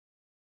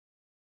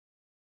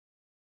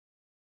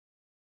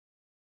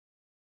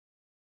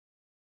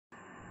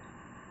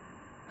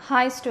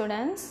Hi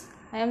students,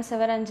 I am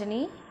Sivaranjani.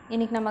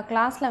 இன்னைக்கு நம்ம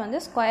கிளாஸ்ல வந்து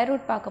ஸ்கொயர்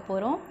ரூட் பார்க்க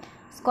போறோம்.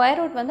 ஸ்கொயர்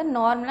ரூட் வந்து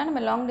நார்மலா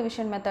நம்ம லாங்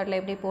டிவிஷன் மெத்தட்ல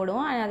எப்படி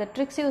போடுவோம் and அத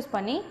ட்ரிக்ஸ் யூஸ்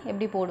பண்ணி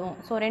எப்படி போடுவோம்.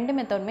 சோ ரெண்டு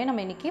மெத்தடுமே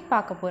நம்ம இன்னைக்கு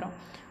பார்க்க போறோம்.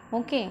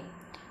 ஓகே.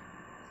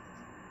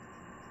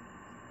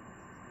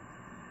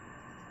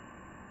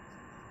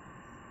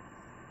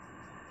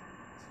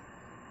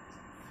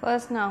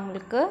 ஃபர்ஸ்ட் நான்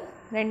உங்களுக்கு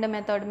ரெண்டு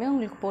மெத்தடுமே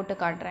உங்களுக்கு போட்டு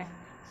காட்றேன்.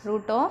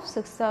 root of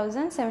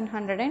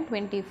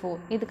 6724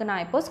 இதுக்கு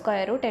நான் இப்போ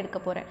ஸ்கொயர் ரூட் எடுக்க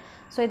போறேன்.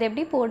 சோ இது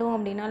எப்படி போடுவோம்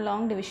அப்படினா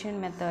லாங்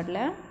டிவிஷன் மெத்தட்ல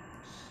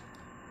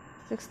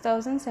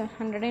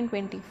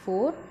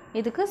 6724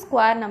 இதுக்கு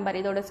ஸ்கொயர் நம்பர்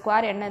இதோட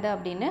ஸ்கொயர் என்னது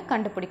அப்படினு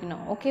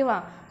கண்டுபிடிக்கணும். ஓகேவா?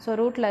 சோ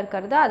ரூட்ல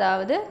இருக்குது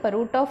அதாவது இப்ப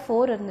root of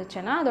 4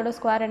 இருந்துச்சுனா அதோட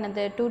ஸ்கொயர்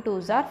என்னது 2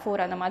 2s are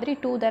 4 அந்த மாதிரி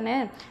 2 தானே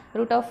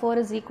root of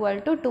 4 is equal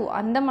to 2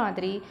 அந்த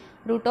மாதிரி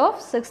root of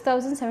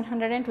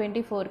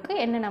 6724 க்கு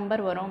என்ன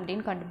நம்பர் வரும்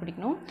அப்படினு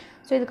கண்டுபிடிக்கணும்.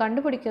 சோ இது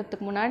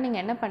கண்டுபிடிக்கிறதுக்கு முன்னாடி நீங்க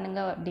என்ன பண்ணுங்க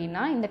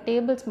அப்படினா இந்த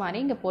டேபிள்ஸ் மாதிரி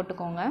இங்க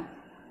போட்டுக்கோங்க.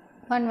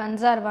 1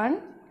 1s are 1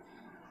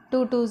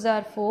 2 2s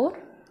are 4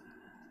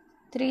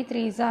 3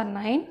 3s are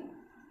 9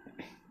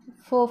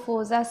 4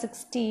 4s are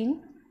 16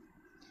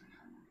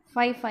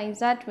 5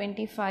 5s are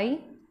 25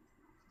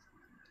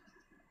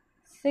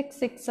 6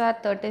 6 are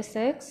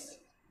 36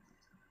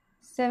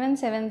 7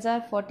 7s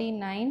are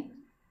 49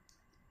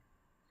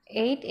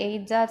 8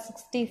 8s are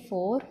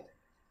 64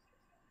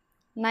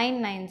 9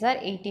 9s are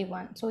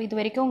 81 so இது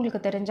வரைக்கும் உங்களுக்கு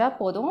தெரிஞ்சா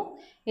போதும்.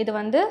 இது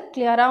வந்து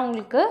கிளியரா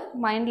உங்களுக்கு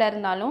மைண்ட்ல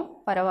இருந்தாலும்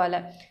பரவாயில்லை.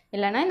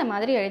 இல்லனா இந்த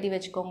மாதிரி எழுதி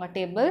வெச்சுக்கோங்க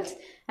டேபிள்ஸ்.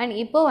 and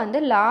இப்போ வந்து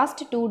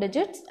last 2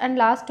 digits and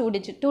last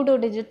 2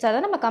 digits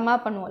அத நம்ம கமா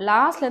பண்ணுவோம்.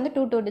 லாஸ்ட்ல இருந்து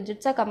 2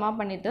 digits கமா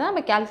பண்ணிட்டு தான்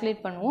நம்ம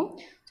கால்குலேட் பண்ணுவோம்.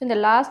 சோ இந்த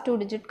லாஸ்ட் 2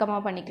 digit கமா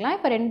பண்ணிக்கலாம்.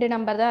 இப்போ ரெண்டு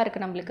நம்பர் தான்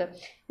இருக்கு நமக்கு.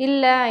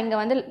 இல்ல இங்க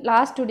வந்து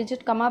லாஸ்ட் 2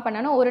 digit கமா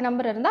பண்ணனும் ஒரு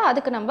நம்பர் இருந்தா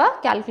அதுக்கு நம்ம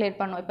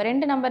கால்குலேட் பண்ணுவோம். இப்போ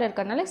ரெண்டு நம்பர்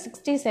இருக்கறனால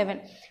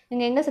 67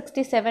 இங்க எங்க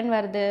 67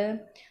 வருது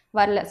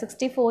வரல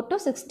 64 to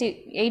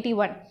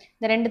 81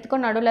 இந்த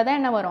ரெண்டுத்துக்கும் நடுவுல தான்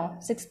என்ன வரும்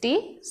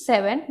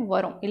 67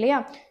 வரும் இல்லையா?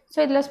 சோ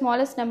இதுல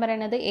ஸ்மாலஸ்ட் நம்பர்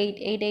என்னது 8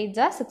 8 8s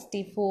are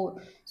 64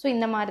 சோ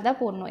இந்த மாதிரி தான்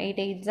போடணும்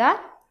 8 8s are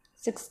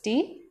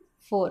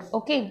 64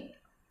 ஓகே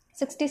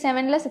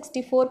 67ல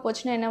 64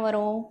 போச்சுனா என்ன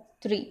வரும்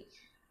 3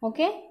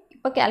 ஓகே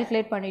இப்போ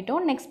கால்குலேட்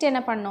பண்ணிட்டோம். நெக்ஸ்ட் என்ன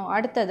பண்ணனும்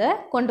அடுத்தது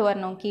கொண்டு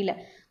வரணும் கீழ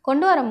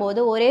கொண்டு வரும்போது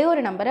ஒரே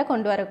ஒரு நம்பரை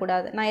கொண்டு வர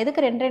கூடாது. நான்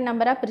எதுக்கு ரெண்டு ரெண்டு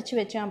நம்பரா பிரிச்சு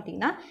வெச்சேன்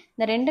அப்படினா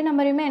இந்த ரெண்டு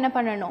நம்பரையுமே என்ன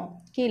பண்ணனும்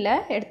கீழ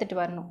எடுத்துட்டு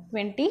வரணும்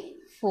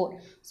 24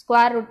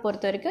 ஸ்கொயர் ரூட்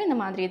பொறுத்த வரைக்கும் இந்த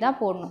மாதிரி தான்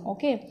போடணும்.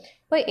 ஓகே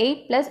இப்போ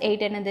 8 +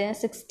 8 என்னது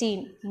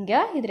 16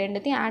 இங்க இது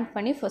ரெண்டுத்தையும் ஆட்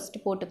பண்ணி ஃபர்ஸ்ட்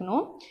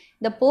போட்டுக்கணும்.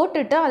 இத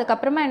போட்டுட்டு அதுக்கு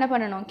அப்புறமா என்ன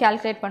பண்ணனும்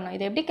கால்குலேட் பண்ணனும்.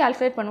 இது எப்படி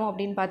கால்குலேட் பண்ணுவோம்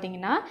அப்படினு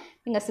பாத்தீங்கன்னா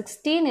இங்க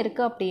 16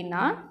 இருக்கு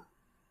அப்படினா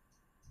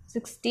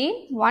 16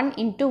 1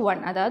 into 1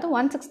 அதாவது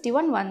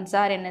 161 1s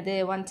are என்னது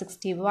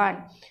 161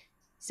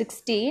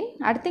 16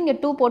 அடுத்து இங்க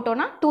 2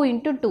 போட்டோம்னா 2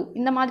 into 2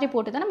 இந்த மாதிரி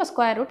போட்டு தான் நம்ம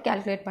ஸ்கொயர் ரூட்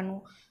கால்குலேட்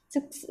பண்ணுவோம்.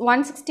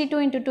 162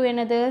 into 2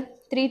 என்னது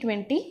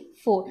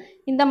 324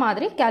 இந்த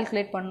மாதிரி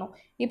கால்குலேட் பண்ணனும்.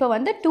 இப்போ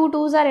வந்து 2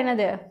 2s are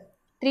என்னது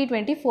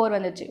 324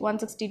 வந்துச்சு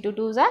 162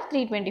 2s are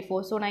 324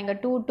 சோ நான் இங்க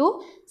 2 2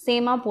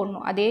 சேமா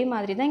போடணும். அதே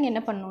மாதிரி தான் இங்க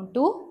என்ன பண்ணனும்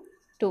 2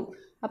 2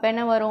 அப்ப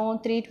என்ன வரும்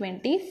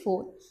 324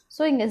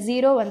 சோ இங்க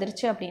 0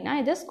 வந்துருச்சு அப்படினா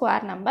இது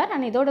ஸ்கொயர் நம்பர்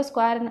and இதோட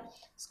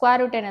ஸ்கொயர்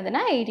ரூட்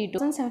என்னதுன்னா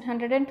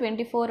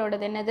 82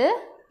 ஓடது என்னது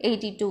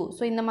 82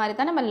 சோ இந்த மாதிரி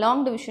தான் நம்ம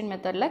லாங் டிவிஷன்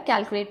மெத்தட்ல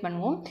கால்குலேட்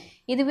பண்ணுவோம்.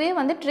 இதுவே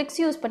வந்து ட்ரிக்ஸ்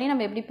யூஸ் பண்ணி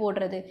நம்ம எப்படி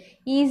போடுறது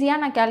ஈஸியா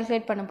நான்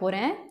கால்குலேட் பண்ண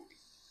போறேன்.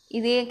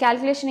 இதே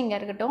கால்குலேஷன் இங்க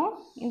இருக்கட்டும்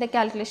இந்த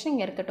கால்குலேஷன்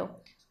இங்க இருக்கட்டும்.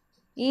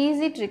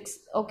 ஈஸி ட்ரிக்ஸ்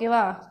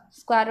ஓகேவா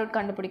ஸ்கொயர் ரூட்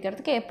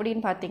கண்டுபிடிக்கிறதுக்கு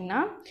எப்படின்னு பாத்தீங்கன்னா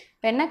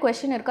என்ன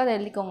क्वेश्चन இருக்கோ அதை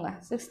எழுதிக்கோங்க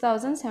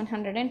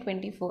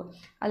 6724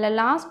 அதுல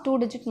லாஸ்ட் 2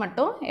 digit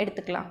மட்டும்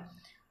எடுத்துக்கலாம்.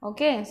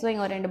 ஓகே சோ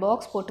இங்க ஒரு ரெண்டு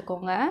பாக்ஸ்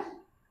போட்டுக்கோங்க.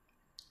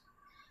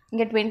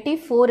 இங்க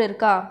 24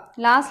 இருக்கா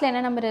லாஸ்ட்ல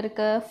என்ன நம்பர்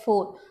இருக்கு 4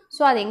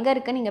 சோ அது எங்க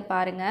இருக்கு நீங்க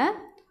பாருங்க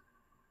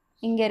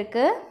இங்க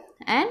இருக்கு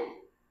and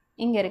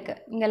இங்க இருக்கு.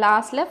 இங்க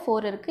லாஸ்ட்ல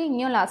 4 இருக்கு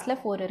இங்கயும் லாஸ்ட்ல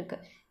 4 இருக்கு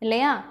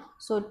இல்லையா?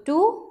 சோ 2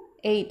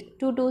 8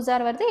 2 2s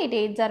are வருது 8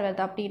 8s are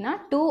வருது அப்படினா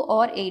 2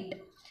 or 8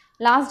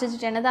 லாஸ்ட்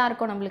டிஜிட் என்னதா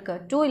இருக்கும் நமக்கு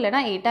 2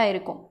 இல்லனா 8 ஆ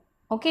இருக்கும்.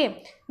 ஓகே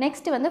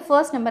நெக்ஸ்ட் வந்து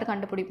ஃபர்ஸ்ட் நம்பர்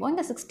கண்டுபிடிப்போம்.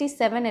 இங்க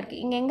 67 இருக்கு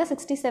இங்க எங்க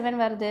 67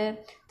 வருது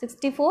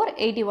 64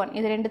 81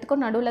 இது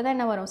ரெண்டுத்துக்கும் நடுவுல தான்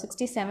என்ன வரும்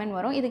 67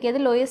 வரும். இதுக்கு எது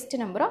லோயஸ்ட்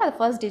நம்பரோ அது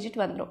ஃபர்ஸ்ட் டிஜிட்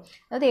வந்துரும்.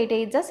 அதாவது 8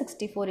 8s are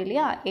 64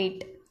 இல்லையா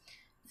 8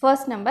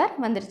 ஃபர்ஸ்ட் நம்பர்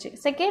வந்துருச்சு.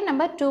 செகண்ட்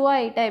நம்பர் 2 ஆ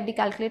 8 ஆ எப்படி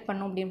கால்குலேட்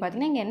பண்ணனும் அப்படினு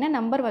பாத்தீங்கன்னா இங்க என்ன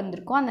நம்பர்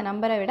வந்திருக்கோ அந்த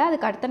நம்பரை விட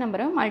அதுக்கு அடுத்த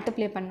நம்பரை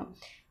மல்டிப்ளை பண்ணனும்.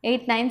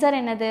 8 9s are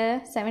என்னது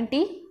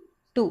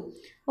 72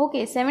 ஓகே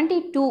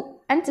 72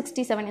 and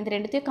 67 இந்த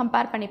ரெண்டுத்தையும்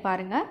கம்பேர் பண்ணி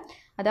பாருங்க.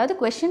 அதாவது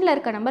क्वेश्चनல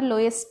இருக்க நம்பர்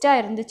லோயஸ்டா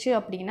இருந்துச்சு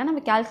அப்படினா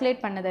நம்ம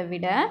கால்குலேட் பண்ணதை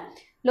விட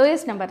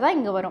லோயஸ்ட் நம்பர் தான்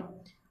இங்க வரும்.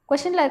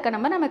 क्वेश्चनல இருக்க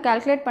நம்பர் நம்ம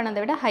கால்குலேட் பண்ணதை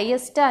விட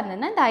ஹையஸ்டா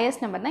இருந்ததுனா இந்த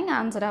ஹையஸ்ட் நம்பர் தான் இங்க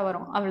ஆன்சரா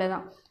வரும்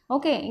அவ்வளவுதான்.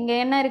 ஓகே இங்க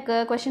என்ன இருக்கு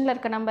क्वेश्चनல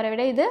இருக்க நம்பரை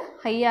விட இது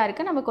ஹையா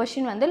இருக்கு. நம்ம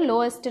क्वेश्चन வந்து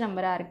லோயஸ்ட்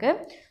நம்பரா இருக்கு.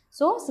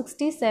 சோ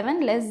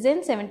 67 less than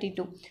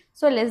 72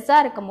 சோ லெஸ்ஸா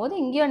இருக்கும்போது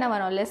இங்கேயும் என்ன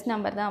வரும் லெஸ்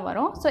நம்பர் தான்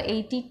வரும். சோ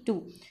 82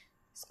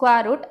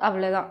 ஸ்கொயர் ரூட்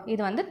அவ்வளவுதான்.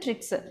 இது வந்து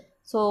ட்ரிக்ஸ்.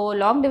 சோ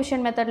லாங்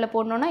டிவிஷன் மெத்தட்ல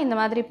போடணும்னா இந்த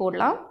மாதிரி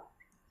போடலாம்.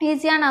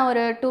 ஈஸியாக நான்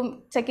ஒரு 2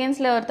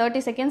 செகண்ட்ஸில் ஒரு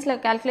 30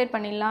 செகண்ட்ஸில் கால்குலேட்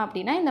பண்ணிடலாம்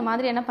அப்படின்னா இந்த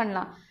மாதிரி என்ன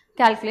பண்ணலாம்,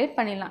 கால்குலேட்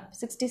பண்ணிடலாம்.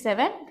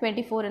 67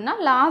 24ன்னா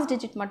லாஸ்ட்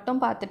டிஜிட்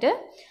மட்டும் பார்த்துட்டு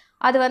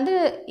அது வந்து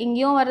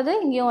இங்கேயும் வருது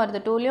இங்கேயும் வருது,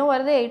 2லேயும்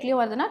வருது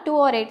 8லேயும் வருதுன்னா 2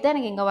 or 8 தான்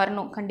எனக்கு இங்கே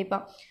வரணும்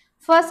கண்டிப்பாக.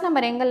 ஃபர்ஸ்ட்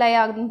நம்பர் எங்கே லை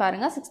ஆகுதுன்னு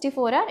பாருங்கள்,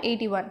 64 or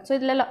 81. ஸோ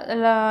இதில்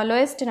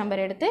லோயஸ்ட்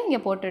நம்பர் எடுத்து இங்கே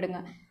போட்டுடுங்க.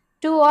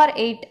 2 or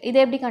 8 இதை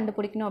எப்படி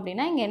கண்டுபிடிக்கணும்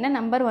அப்படின்னா இங்கே என்ன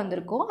நம்பர்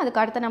வந்திருக்கோ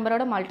அதுக்கு அடுத்த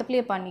நம்பரோட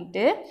மல்டிப்ளை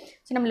பண்ணிவிட்டு,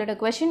 ஸோ நம்மளோட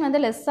கொஷின்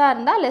வந்து லெஸ்ஸாக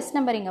இருந்தால் லெஸ்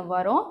நம்பர் இங்கே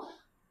வரும்,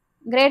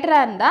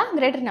 கிரேட்டராக இருந்தால்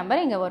கிரேட்டர்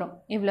நம்பர் இங்கே வரும்.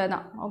 இவ்வளோ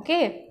தான். ஓகே,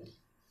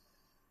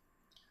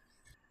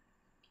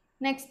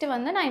 நெக்ஸ்ட்டு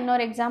வந்து நான்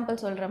இன்னொரு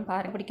எக்ஸாம்பிள் சொல்கிறேன்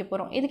பாருங்க, பிடிக்க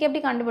போகிறோம். இதுக்கு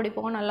எப்படி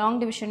கண்டுபிடிப்போம், நான் லாங்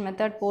டிவிஷன்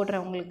மெத்தட்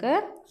போடுறேன் உங்களுக்கு.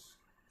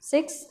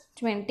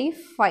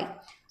 625.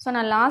 ஸோ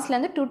நான்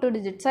லாஸ்ட்லேருந்து 2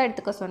 டிஜிட்ஸாக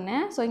எடுத்துக்க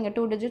சொன்னேன். ஸோ இங்கே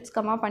 2 டிஜிட்ஸ்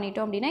கம்மா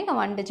பண்ணிட்டோம் அப்படின்னா இங்கே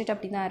 1 டிஜிட்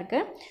அப்படி தான்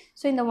இருக்குது.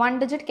 ஸோ இந்த 1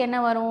 டிஜிட்க்கு என்ன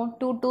வரும்,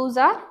 2 2s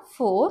are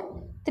 4,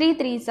 3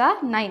 3s are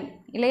 9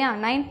 இல்லையா.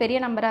 9 பெரிய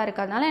நம்பராக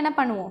இருக்கிறதுனால என்ன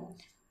பண்ணுவோம்,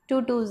 2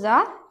 2s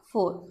are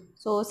 4.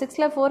 ஸோ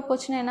 6ல் 4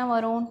 போச்சுன்னா என்ன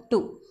வரும்,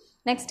 2.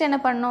 நெக்ஸ்ட் என்ன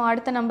பண்ணணும்,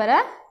 அடுத்த நம்பரை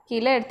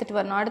கீழே எடுத்துகிட்டு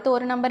வரணும். அடுத்து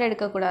ஒரு நம்பர்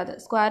எடுக்கக்கூடாது,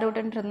 ஸ்கொயர்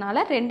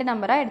ரூட்டுன்றதுனால 2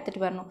 நம்பராக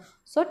எடுத்துகிட்டு வரணும்.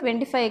 ஸோ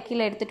 25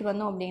 கீழே எடுத்துகிட்டு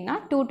வந்தோம் அப்படின்னா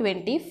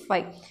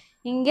 225.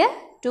 இங்கே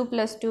 2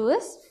 + 2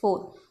 is 4.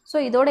 ஸோ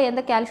இதோட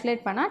எந்த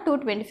கேல்குலேட் பண்ணால்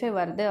 225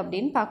 வருது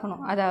அப்படின்னு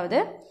பார்க்கணும். அதாவது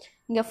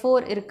இங்கே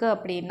 4 இருக்குது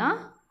அப்படின்னா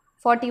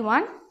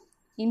 41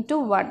 ×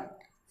 1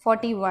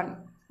 41.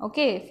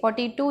 ஓகே,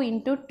 42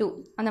 × 2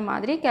 அந்த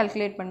மாதிரி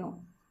கேல்குலேட் பண்ணும்.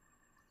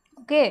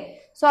 ஓகே,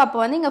 ஸோ அப்போ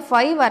வந்து இங்கே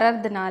 5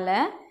 வர்றதுனால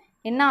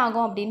என்ன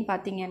ஆகும் அப்படின்னு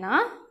பார்த்தீங்கன்னா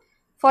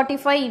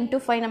 45 ×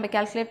 5 நம்ம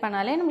கேல்குலேட்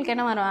பண்ணாலே நம்மளுக்கு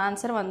என்ன வரும்,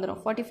 ஆன்சர் வந்துடும்.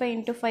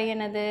 45 × 5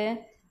 என்னது,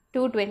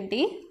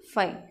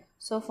 225.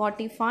 So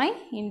 45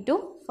 ×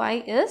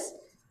 5 is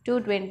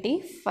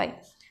 225.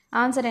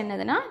 ஆன்சர்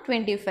என்னதுன்னா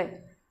 25.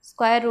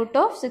 Square root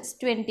of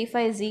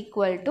 625 is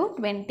equal to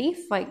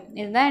 25.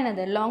 இதுதான்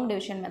என்னது லாங்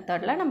டிவிஷன்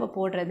மெத்தடில் நம்ம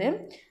போடுறது.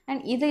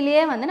 அண்ட்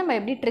இதுலேயே வந்து நம்ம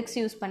எப்படி ட்ரிக்ஸ்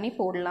யூஸ் பண்ணி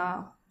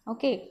போடலாம்.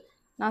 ஓகே,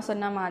 நான்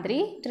சொன்ன மாதிரி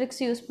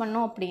ட்ரிக்ஸ் யூஸ்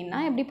பண்ணோம்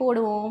அப்படின்னா எப்படி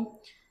போடுவோம்,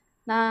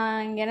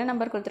 நான் இங்கே என்ன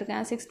நம்பர்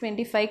கொடுத்துருக்கேன்,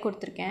 625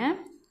 கொடுத்துருக்கேன்.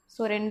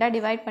 ஸோ 2ஆக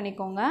டிவைட்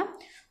பண்ணிக்கோங்க.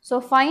 ஸோ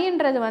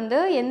 5ன்றது வந்து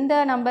எந்த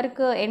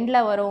நம்பருக்கு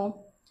எண்டில் வரும்,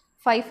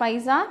 5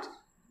 5s are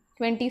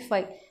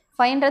 25.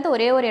 5ன்றது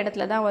ஒரே ஒரு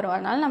இடத்துல தான் வரும்,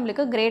 அதனால்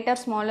நம்மளுக்கு கிரேட்டர்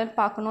ஸ்மாலர்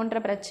பார்க்கணுன்ற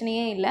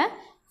பிரச்சனையே இல்லை.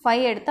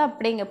 5 எடுத்து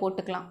அப்படியே இங்கே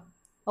போட்டுக்கலாம்.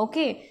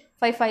 ஓகே,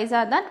 5 5s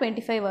are தான்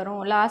 25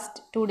 வரும் லாஸ்ட்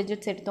 2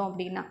 டிஜிட்ஸ் எடுத்தோம்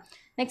அப்படின்னா.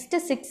 நெக்ஸ்ட்டு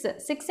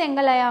 6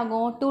 எங்கே லை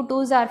ஆகும், 2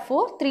 2s are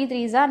 4, 3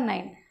 3s are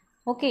 9.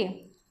 Okay,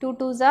 2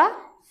 2s are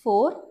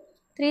 4,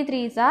 3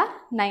 3s are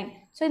 9.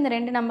 So இந்த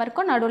 2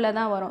 நம்பருக்கும் நடுவில்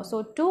தான் வரும். ஸோ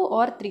 2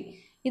 or 3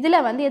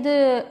 இதில் வந்து எது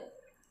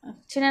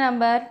சின்ன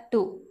நம்பர்,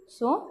 2.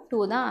 ஸோ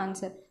 2 தான்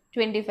ஆன்சர்.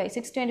 25.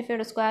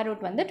 625 ஸ்கொயர்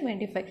ரூட் வந்து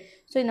 25.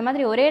 ஸோ இந்த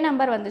மாதிரி ஒரே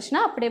நம்பர்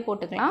வந்துச்சுன்னா அப்படியே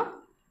போட்டுக்கலாம்.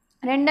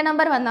 2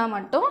 நம்பர் வந்தால்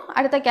மட்டும்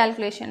அடுத்த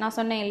கேல்குலேஷன் நான்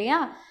சொன்னேன் இல்லையா,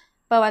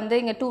 இப்போ வந்து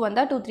இங்கே 2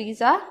 வந்தால் 2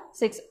 3s are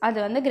 6. அது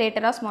வந்து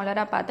கிரேட்டராக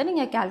ஸ்மாலராக பார்த்து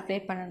நீங்கள்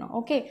கேல்குலேட் பண்ணணும்.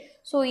 ஓகே,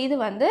 ஸோ இது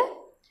வந்து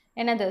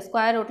என்னது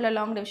ஸ்கொயர் ரூட்டில்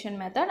long division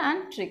method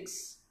and tricks.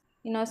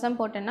 இன்னொரு சம்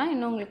போட்டேன்னா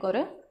இன்னும் உங்களுக்கு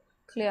ஒரு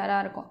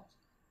கிளியராக இருக்கும்.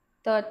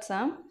 Third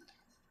sum,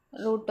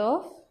 root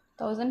of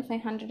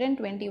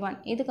 1521.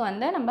 இதுக்கு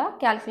வந்து நம்ம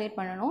கேல்குலேட்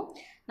பண்ணணும்.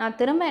 நான்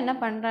திரும்ப என்ன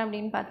பண்ணுறேன்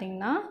அப்படின்னு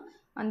பார்த்தீங்கன்னா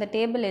அந்த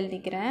டேபிள்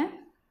எழுதிக்கிறேன்.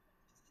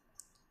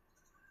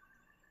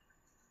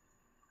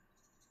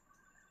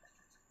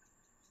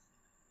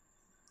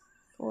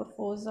 Four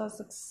 4s are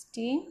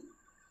 60,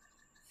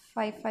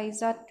 5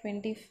 5s are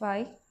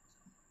 25,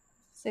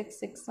 6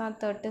 6 are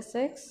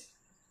 36,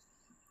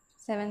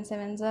 7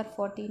 7s are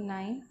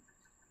 49,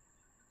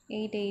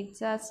 8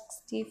 8s are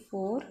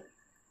 64,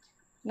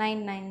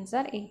 9 9s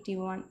are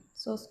 81.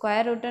 So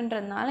square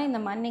ரூட்டுன்றதுனால இந்த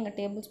மாதிரி நீங்கள்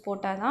டேபிள்ஸ்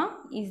போட்டால் தான்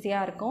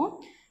ஈஸியாக இருக்கும்.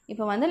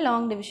 இப்போ வந்து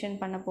லாங் டிவிஷன்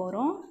பண்ண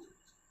போகிறோம்.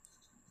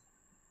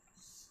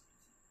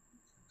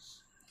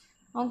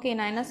 ஓகே,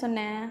 நான் என்ன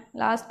சொன்னேன்,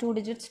 லாஸ்ட்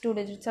 2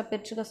 டிஜிட்ஸாக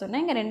பிரிச்சுக்க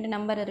சொன்னேன். இங்கே 2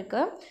 நம்பர்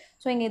இருக்குது.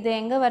 ஸோ இங்கே இது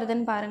எங்கே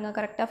வருதுன்னு பாருங்கள்,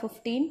 கரெக்டாக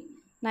 15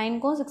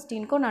 9க்கும்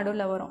 16க்கும்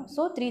நடுவில் வரும்.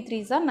 ஸோ 3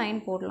 3s are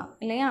 9 போடலாம்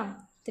இல்லையா.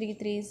 3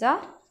 3s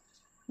are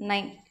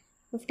 9.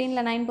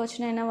 15ல் 9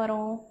 போச்சுன்னா என்ன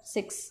வரும்,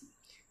 6.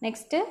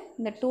 நெக்ஸ்ட்டு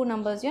இந்த 2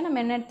 நம்பர்ஸையும் நம்ம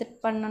என்ன எடுத்து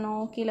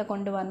பண்ணணும், கீழே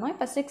கொண்டு வரணும்.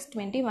 இப்போ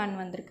 621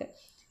 வந்திருக்கு.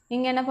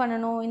 இங்கே என்ன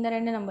பண்ணணும், இந்த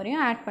 2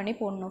 நம்பரையும் ஆட் பண்ணி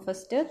போடணும்.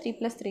 First 3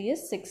 + 3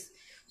 is 6.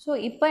 ஸோ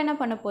இப்போ என்ன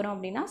பண்ண போகிறோம்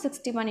அப்படின்னா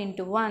 61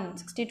 × 1,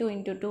 62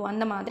 × 2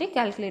 அந்த மாதிரி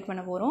கேல்குலேட்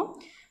பண்ண போகிறோம்.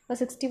 இப்போ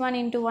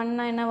 61 ×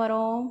 1 என்ன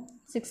வரும்,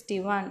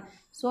 61.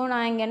 ஸோ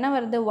நான் இங்கே என்ன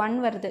வருது, 1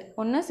 வருது.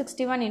 ஒன்று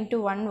 61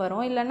 × 1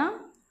 வரும், இல்லைனா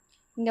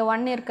இங்கே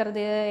 1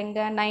 இருக்கிறது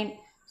எங்கே 9.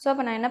 ஸோ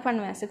அப்போ நான் என்ன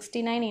பண்ணுவேன்,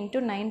 69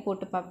 × 9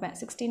 போட்டு பார்ப்பேன்.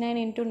 69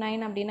 ×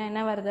 9 அப்படின்னா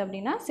என்ன வருது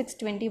அப்படின்னா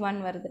 621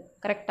 வருது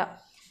கரெக்டாக.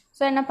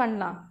 ஸோ என்ன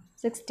பண்ணலாம்,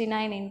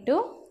 69 ×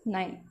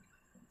 9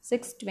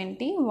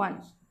 621.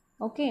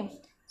 ஓகே,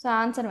 ஸோ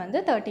ஆன்சர் வந்து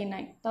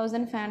 39.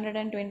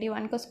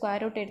 1521க்கு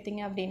ஸ்கொயர் ரூட்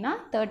எடுத்திங்க அப்படின்னா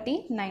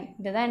 39.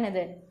 இதுதான்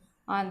என்னது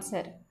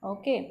ஆன்சர்.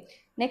 ஓகே,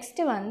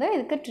 நெக்ஸ்ட்டு வந்து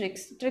இதுக்கு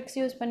ட்ரிக்ஸ்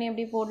யூஸ் பண்ணி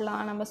எப்படி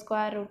போடலாம் நம்ம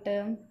ஸ்கொயர் ரூட்டு.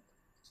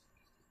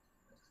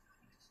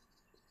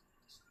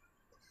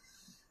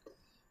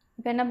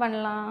 இப்போ என்ன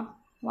பண்ணலாம்,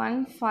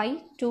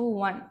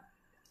 1521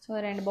 ஸோ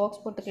 2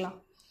 பாக்ஸ் போட்டுக்கலாம்.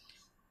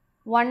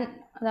 1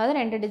 அதாவது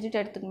 2 டிஜிட்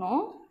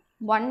எடுத்துக்கணும்.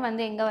 1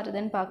 வந்து எங்கே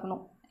வருதுன்னு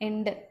பார்க்கணும்.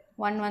 எண்டு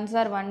 1 1s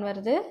are 1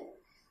 வருது,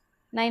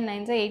 9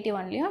 9s are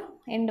 81லையும்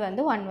எண்டு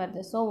வந்து 1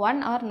 வருது. ஸோ 1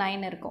 or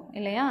 9 இருக்கும்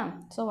இல்லையா?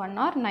 ஸோ 1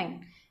 or 9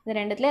 இது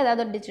ரெண்டுத்தில்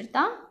ஏதாவது ஒரு டிஜிட்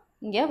தான்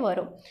இங்கே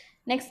வரும்.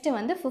 நெக்ஸ்ட்டு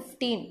வந்து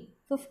 15.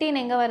 15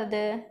 எங்கே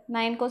வருது?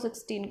 9க்கும்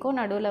 16க்கும்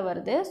நடுவில்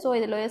வருது. ஸோ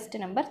இது லோயஸ்ட்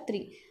நம்பர்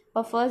 3.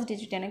 இப்போ ஃபர்ஸ்ட்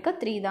டிஜிட் எனக்கு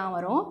 3 தான்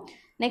வரும்.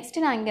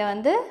 நெக்ஸ்ட்டு நான் இங்கே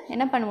வந்து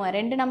என்ன பண்ணுவேன்,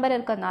 2 நம்பர்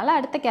இருக்கிறதுனால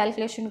அடுத்த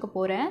கேல்குலேஷனுக்கு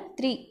போகிறேன்.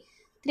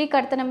 3க்கு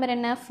அடுத்த நம்பர்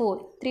என்ன? 4.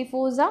 3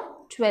 4s are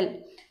 12.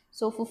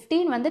 ஸோ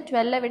 15 வந்து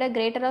 12 விட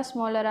கிரேட்டராக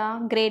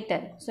ஸ்மாலராக?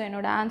 கிரேட்டர். ஸோ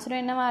என்னோடய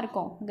ஆன்சரும் என்னவாக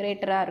இருக்கும்?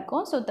 கிரேட்டராக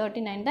இருக்கும். ஸோ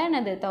 39 தான்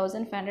என்னது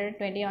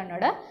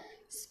 1521ஓட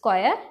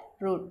square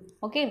root.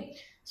 Okay,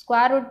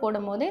 square root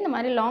போடும்போது இந்த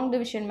மாதிரி லாங்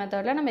டிவிஷன்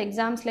மெத்தடில் நம்ம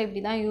எக்ஸாம்ஸில்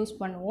இப்படி தான் யூஸ்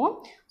பண்ணுவோம்.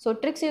 ஸோ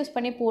ட்ரிக்ஸ் யூஸ்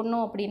பண்ணி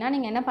போடணும் அப்படின்னா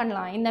நீங்கள் என்ன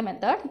பண்ணலாம், இந்த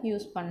மெத்தட்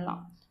யூஸ்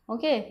பண்ணலாம்.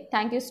 Okay,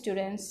 thank you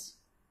students.